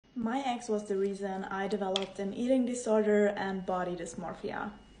My ex was the reason I developed an eating disorder and body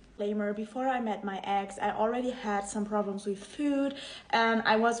dysmorphia. Before I met my ex, I already had some problems with food and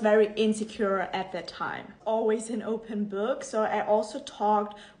I was very insecure at that time. Always an open book, so I also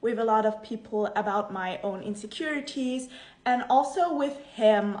talked with a lot of people about my own insecurities, and also with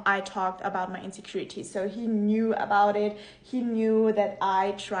him I talked about my insecurities. So he knew about it. He knew that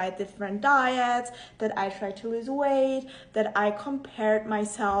I tried different diets, that I tried to lose weight, that I compared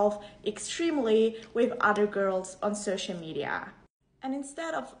myself extremely with other girls on social media. And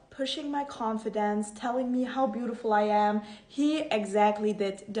instead of pushing my confidence, telling me how beautiful I am, he exactly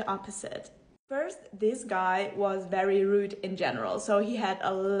did the opposite. First, this guy was very rude in general. So he had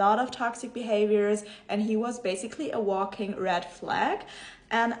a lot of toxic behaviors and he was basically a walking red flag.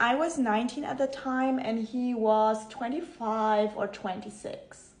 And I was 19 at the time and he was 25 or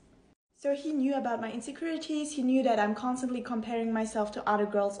 26. So he knew about my insecurities, he knew that I'm constantly comparing myself to other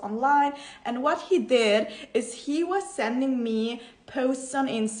girls online, and what he did is he was sending me posts on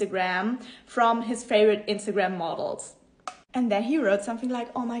Instagram from his favorite Instagram models. And then he wrote something like,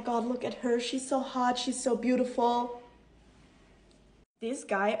 "Oh my god, look at her, she's so hot, she's so beautiful." This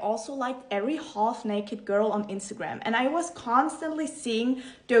guy also liked every half-naked girl on Instagram, and I was constantly seeing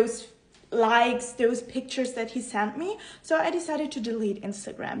those likes, those pictures that he sent me. So I decided to delete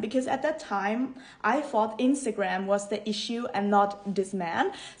Instagram because at that time I thought Instagram was the issue and not this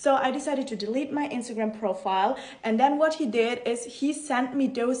man. So I decided to delete my Instagram profile, and then what he did is he sent me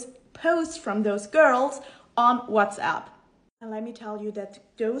those posts from those girls on WhatsApp. And let me tell you that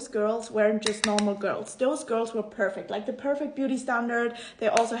those girls weren't just normal girls. Those girls were perfect, like the perfect beauty standard. They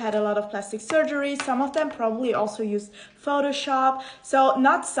also had a lot of plastic surgery. Some of them probably also used Photoshop. So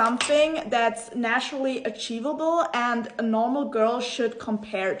not something that's naturally achievable and a normal girl should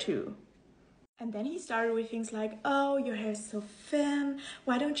compare to. And then he started with things like, "Oh, your hair is so thin.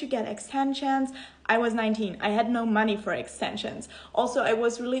 Why don't you get extensions?" I was 19. I had no money for extensions. Also, I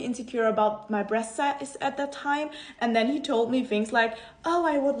was really insecure about my breast size at that time. And then he told me things like, "Oh,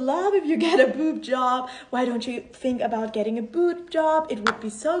 I would love if you get a boob job. Why don't you think about getting a boob job? It would be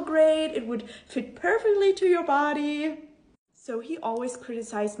so great. It would fit perfectly to your body." So he always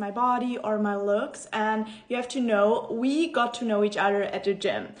criticized my body or my looks. And you have to know, we got to know each other at the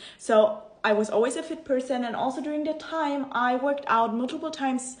gym. So I was always a fit person, and also during that time I worked out multiple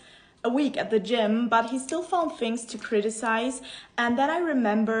times a week at the gym, but he still found things to criticize. And then I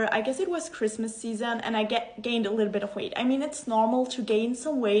remember, I guess it was Christmas season, and I gained a little bit of weight. I mean, it's normal to gain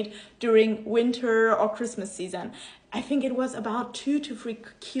some weight during winter or Christmas season. I think it was about 2 to 3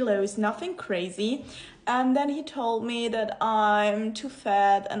 kilos, nothing crazy. And then he told me that I'm too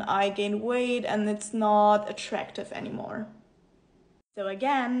fat and I gained weight and it's not attractive anymore. So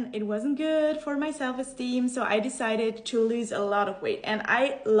again, it wasn't good for my self-esteem, so I decided to lose a lot of weight, and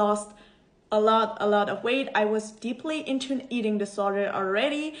I lost a lot of weight. I was deeply into an eating disorder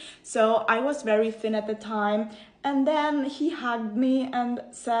already, so I was very thin at the time. And then he hugged me and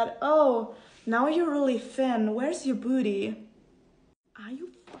said, "Oh, now you're really thin. Where's your booty?" Are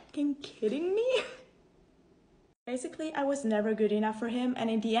you fucking kidding me? Basically, I was never good enough for him, and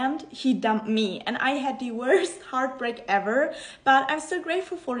in the end, he dumped me, and I had the worst heartbreak ever. But I'm still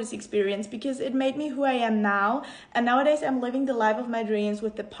grateful for this experience because it made me who I am now, and nowadays I'm living the life of my dreams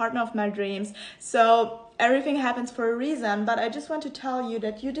with the partner of my dreams. So everything happens for a reason, but I just want to tell you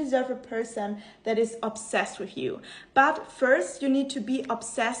that you deserve a person that is obsessed with you. But first, you need to be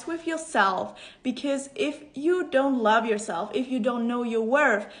obsessed with yourself, because if you don't love yourself, if you don't know your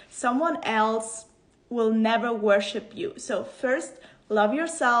worth, someone else will never worship you. So first, love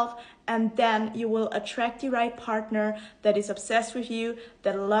yourself, and then you will attract the right partner that is obsessed with you,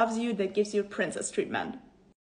 that loves you, that gives you princess treatment.